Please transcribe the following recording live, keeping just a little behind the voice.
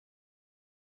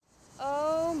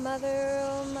Mother,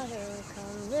 oh mother,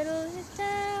 come riddle it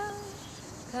down.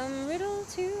 Come riddle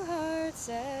two hearts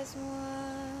as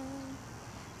one.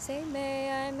 Say,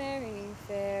 may I marry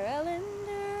fair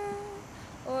Ellender,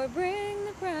 or bring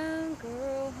the brown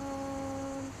girl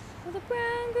home? Well, the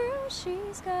brown girl,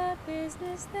 she's got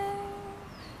business there.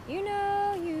 You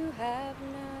know you have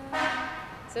none.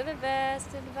 So the best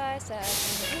advice I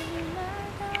can give you,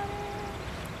 my daughter.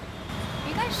 Are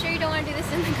you guys sure you don't want to do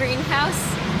this in the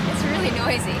greenhouse? It's really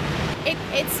noisy.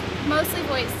 It's mostly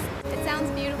voice. It sounds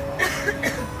beautiful.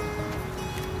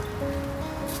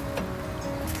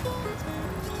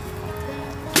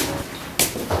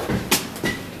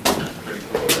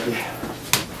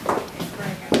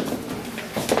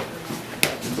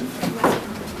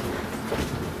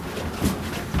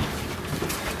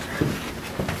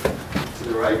 To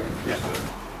the right? Yes.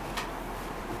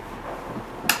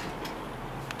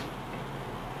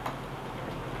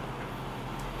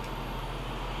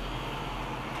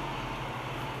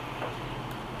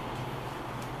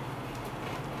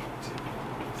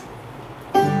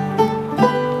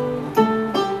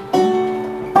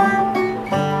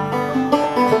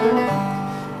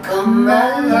 Come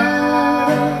my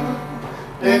love,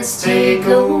 let's take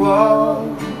a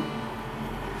walk,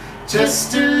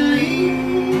 just to lead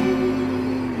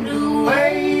the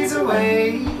ways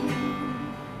away,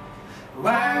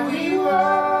 while we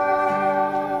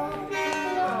walk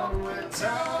along the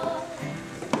top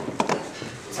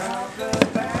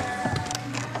about.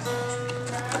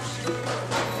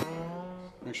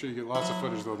 Make sure you get lots of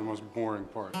footage though, the most boring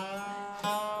part.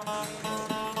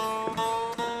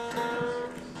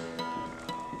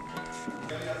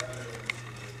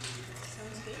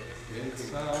 It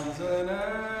sounds an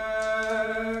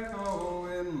echo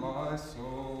in my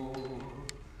soul.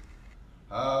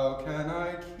 How can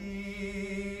I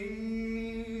keep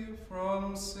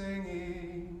from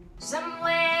singing?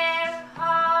 Somewhere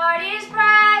heart is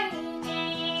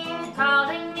breaking,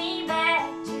 calling me back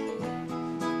to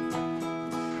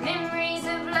memories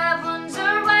of loved ones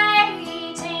are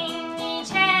waiting, each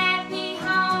happy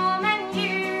home and you.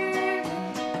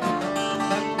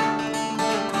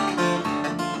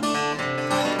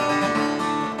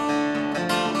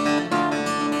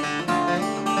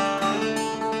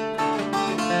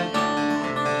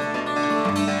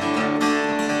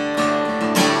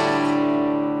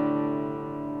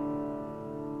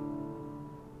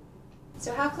 So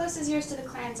how close is yours to the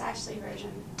Clarence Ashley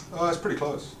version? Oh, it's pretty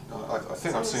close. I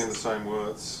think I'm singing the same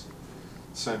words,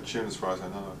 same tune as far as I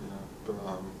know. But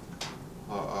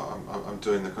I'm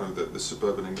doing the kind of the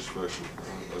suburban English version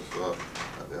of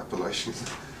the Appalachian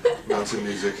mountain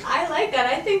music. I like that.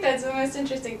 I think that's the most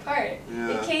interesting part.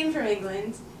 Yeah. It came from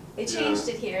England. They changed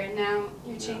Yeah. it here, and now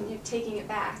you're you're taking it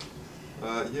back.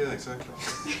 Yeah, exactly.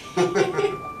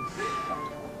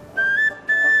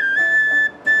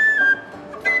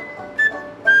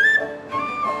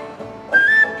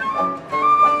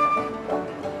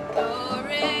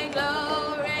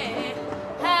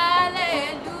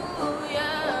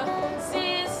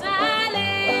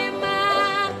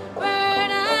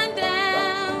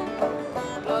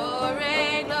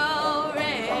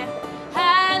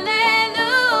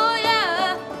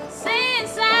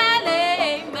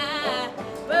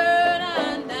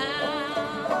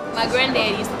 My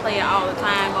granddad used to play it all the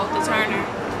time, off the Turner,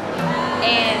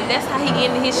 and that's how he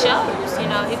ended his shows. You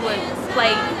know, he would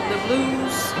play the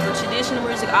blues, the traditional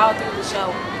music all through the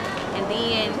show, and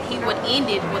then he would end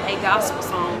it with a gospel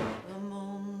song.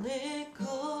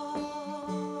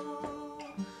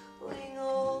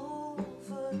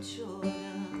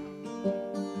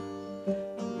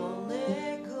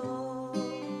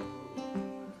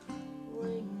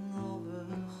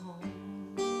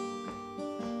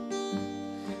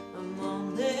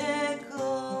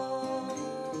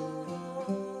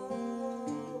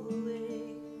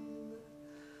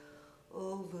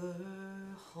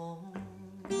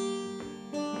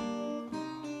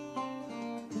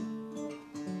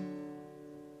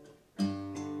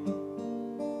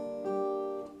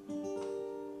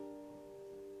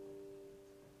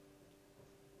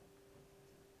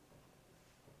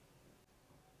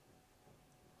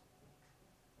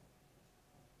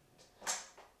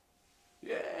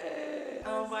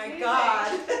 Oh my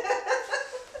god.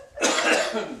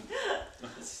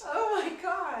 Oh my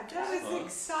god, that is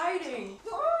exciting.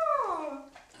 Oh.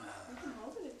 You can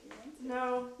hold it if you want to. No.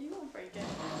 You won't break it.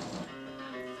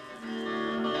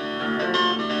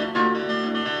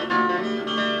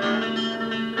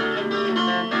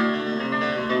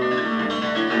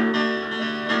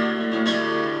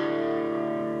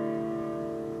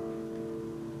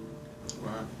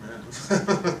 Wow, yeah.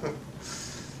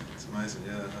 It's amazing,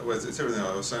 yeah. well, it's everything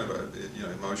I was saying about it, you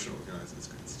know, emotional. You know, it's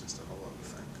just a whole other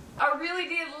thing. I really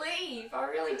did leave. I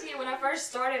really did. When I first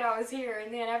started, I was here,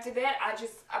 and then after that,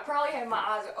 I probably had my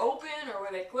eyes open, or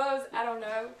were they closed? I don't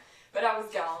know, but I was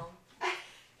gone.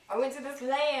 I went to this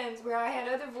land where I had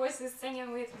other voices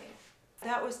singing with me.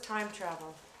 That was time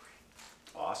travel.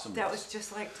 Awesome. That was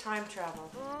just like time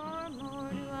travel. More and more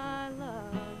do I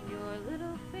love your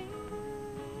little finger,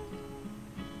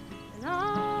 and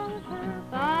all